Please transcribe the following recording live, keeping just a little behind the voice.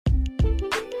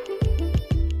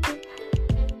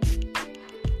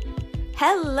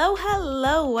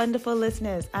Hello, wonderful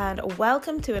listeners, and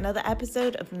welcome to another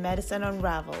episode of Medicine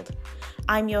Unraveled.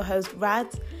 I'm your host,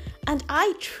 Rads, and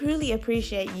I truly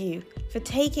appreciate you for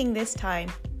taking this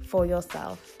time for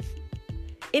yourself.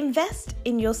 Invest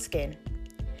in your skin.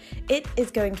 It is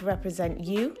going to represent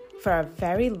you for a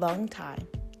very long time.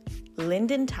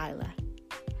 Lyndon Tyler.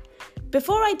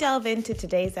 Before I delve into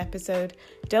today's episode,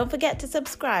 don't forget to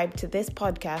subscribe to this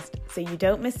podcast so you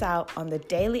don't miss out on the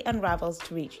daily unravels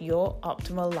to reach your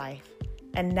optimal life.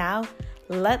 And now,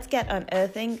 let's get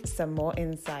unearthing some more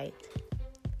insight.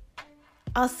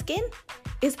 Our skin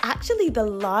is actually the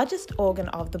largest organ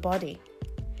of the body.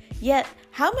 Yet,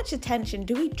 how much attention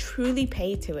do we truly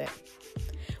pay to it?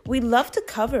 We love to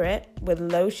cover it with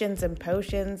lotions and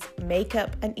potions,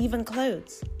 makeup, and even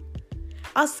clothes.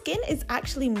 Our skin is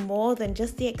actually more than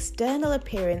just the external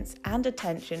appearance and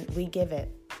attention we give it.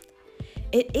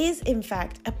 It is, in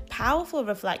fact, a powerful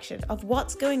reflection of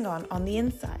what's going on the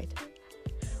inside.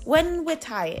 When we're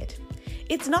tired,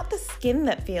 it's not the skin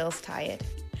that feels tired,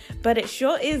 but it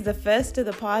sure is the first to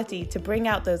the party to bring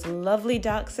out those lovely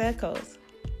dark circles.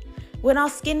 When our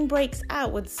skin breaks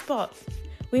out with spots,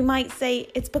 we might say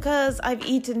it's because I've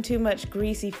eaten too much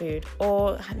greasy food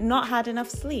or not had enough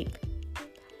sleep.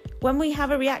 When we have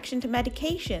a reaction to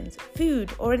medications,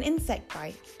 food, or an insect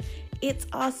bite, it's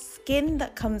our skin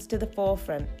that comes to the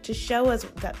forefront to show us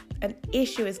that an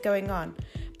issue is going on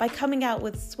by coming out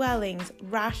with swellings,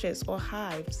 rashes, or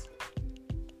hives.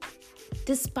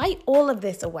 Despite all of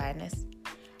this awareness,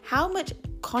 how much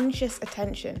conscious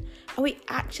attention are we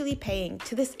actually paying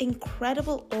to this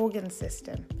incredible organ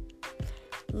system?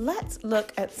 Let's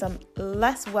look at some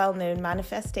less well-known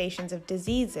manifestations of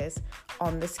diseases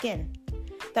on the skin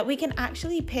that we can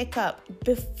actually pick up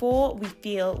before we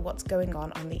feel what's going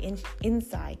on the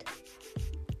inside.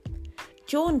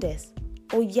 Jaundice,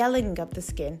 or yellowing of the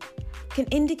skin, can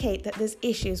indicate that there's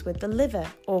issues with the liver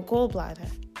or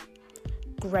gallbladder.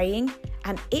 Graying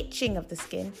and itching of the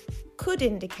skin could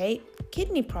indicate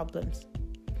kidney problems.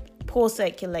 Poor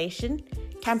circulation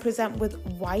can present with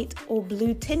white or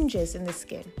blue tinges in the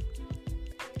skin.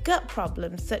 Gut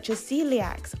problems such as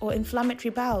celiacs or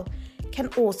inflammatory bowel can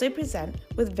also present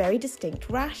with very distinct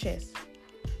rashes.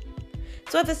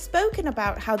 So I've spoken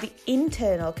about how the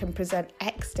internal can present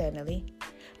externally,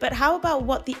 but how about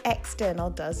what the external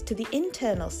does to the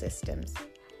internal systems?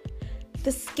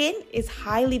 The skin is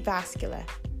highly vascular,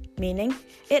 meaning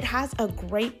it has a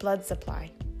great blood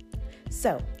supply.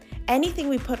 So anything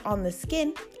we put on the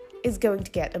skin is going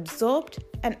to get absorbed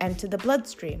and enter the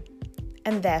bloodstream,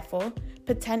 and therefore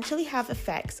potentially have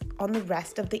effects on the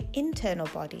rest of the internal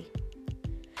body.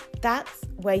 That's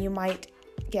where you might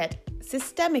get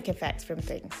systemic effects from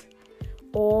things,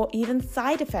 or even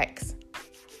side effects.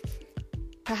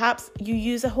 Perhaps you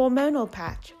use a hormonal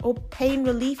patch or pain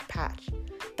relief patch.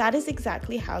 That is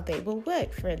exactly how they will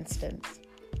work, for instance.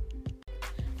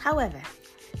 However,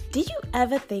 did you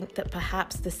ever think that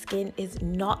perhaps the skin is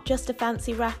not just a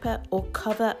fancy wrapper or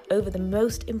cover over the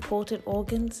most important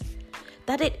organs?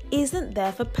 That it isn't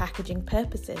there for packaging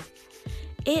purposes?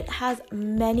 It has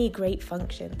many great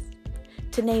functions.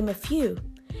 To name a few,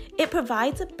 it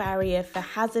provides a barrier for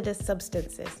hazardous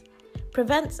substances,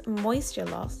 prevents moisture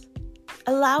loss,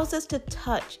 allows us to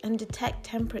touch and detect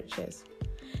temperatures,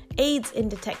 aids in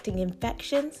detecting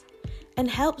infections, and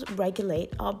helps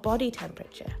regulate our body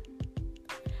temperature.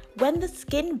 When the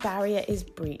skin barrier is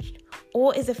breached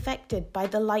or is affected by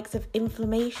the likes of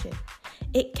inflammation,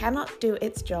 it cannot do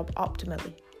its job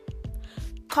optimally.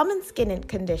 Common skin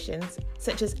conditions,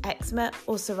 such as eczema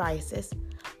or psoriasis,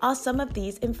 are some of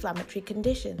these inflammatory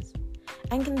conditions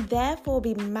and can therefore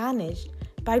be managed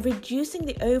by reducing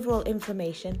the overall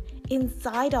inflammation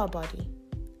inside our body.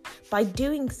 By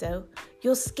doing so,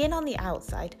 your skin on the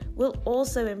outside will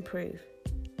also improve.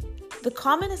 The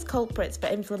commonest culprits for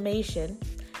inflammation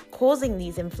causing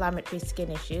these inflammatory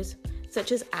skin issues,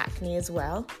 such as acne as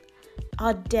well,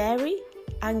 are dairy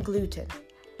and gluten.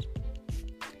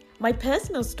 My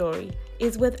personal story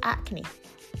is with acne.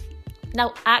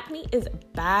 Now, acne is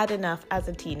bad enough as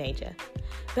a teenager,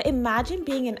 but imagine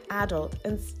being an adult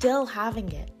and still having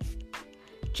it.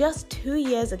 Just 2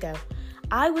 years ago,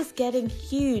 I was getting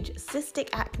huge cystic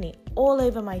acne all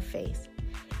over my face.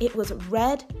 It was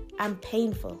red and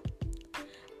painful,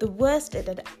 the worst it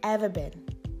had ever been.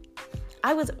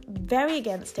 I was very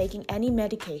against taking any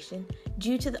medication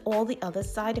due to all the other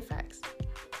side effects.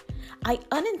 I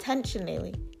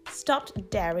unintentionally stopped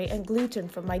dairy and gluten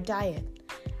from my diet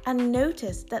and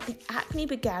noticed that the acne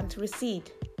began to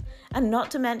recede, and not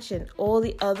to mention all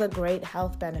the other great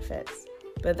health benefits.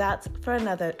 But that's for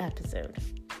another episode.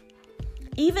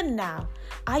 Even now,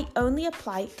 I only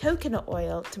apply coconut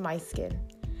oil to my skin,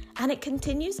 and it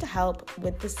continues to help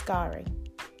with the scarring.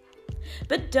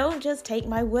 But don't just take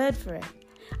my word for it.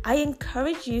 I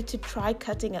encourage you to try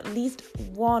cutting at least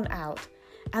one out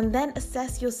and then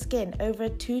assess your skin over a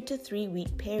 2 to 3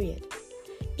 week period.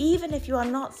 Even if you are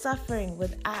not suffering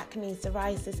with acne,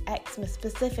 psoriasis, eczema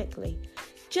specifically,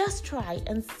 just try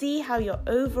and see how your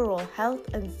overall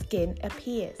health and skin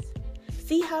appears.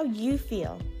 See how you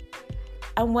feel.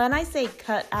 And when I say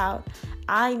cut out,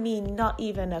 I mean not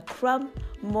even a crumb,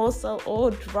 morsel,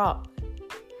 or drop.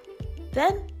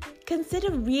 Then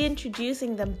consider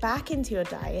reintroducing them back into your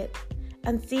diet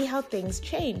and see how things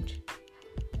change.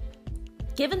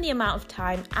 Given the amount of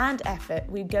time and effort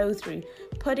we go through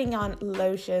putting on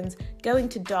lotions, going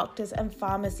to doctors and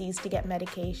pharmacies to get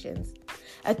medications,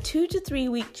 a 2 to 3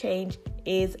 week change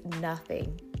is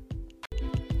nothing.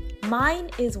 Mine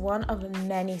is one of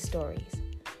many stories.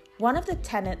 One of the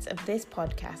tenets of this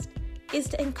podcast is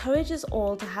to encourage us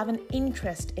all to have an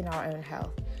interest in our own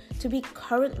health, to be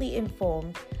currently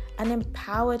informed and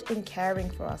empowered in caring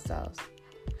for ourselves.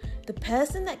 The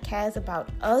person that cares about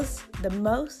us the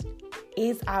most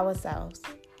is ourselves.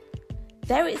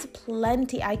 There is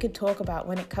plenty I could talk about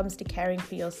when it comes to caring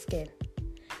for your skin,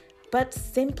 but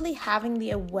simply having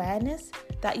the awareness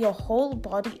that your whole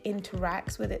body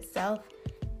interacts with itself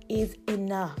is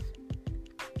enough.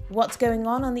 What's going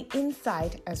on the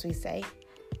inside, as we say,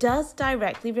 does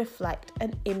directly reflect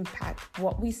and impact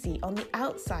what we see on the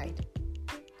outside.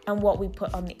 And what we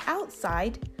put on the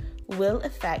outside will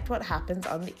affect what happens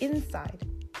on the inside.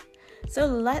 So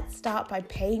let's start by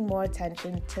paying more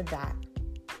attention to that.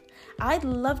 I'd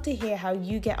love to hear how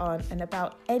you get on and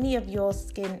about any of your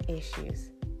skin issues.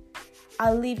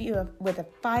 I'll leave you with a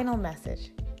final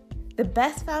message. The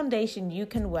best foundation you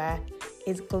can wear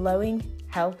is glowing,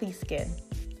 healthy skin.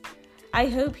 I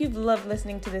hope you've loved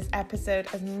listening to this episode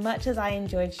as much as I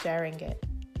enjoyed sharing it.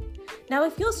 Now,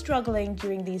 if you're struggling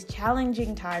during these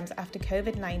challenging times after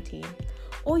COVID-19,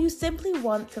 or you simply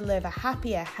want to live a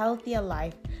happier, healthier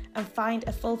life and find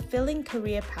a fulfilling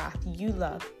career path you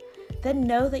love, then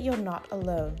know that you're not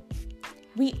alone.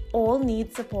 We all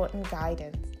need support and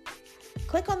guidance.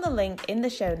 Click on the link in the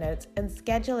show notes and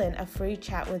schedule in a free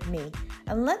chat with me,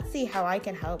 and let's see how I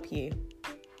can help you.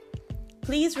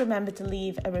 Please remember to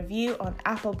leave a review on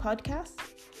Apple Podcasts.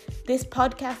 This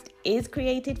podcast is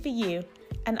created for you,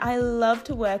 and I love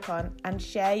to work on and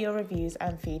share your reviews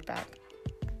and feedback.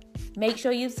 Make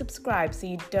sure you subscribe so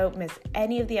you don't miss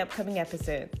any of the upcoming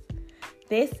episodes.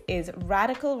 This is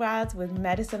Radical Rads with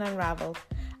Medicine Unraveled.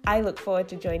 I look forward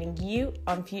to joining you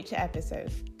on future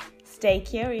episodes. Stay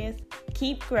curious,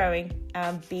 keep growing,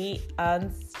 and be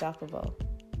unstoppable.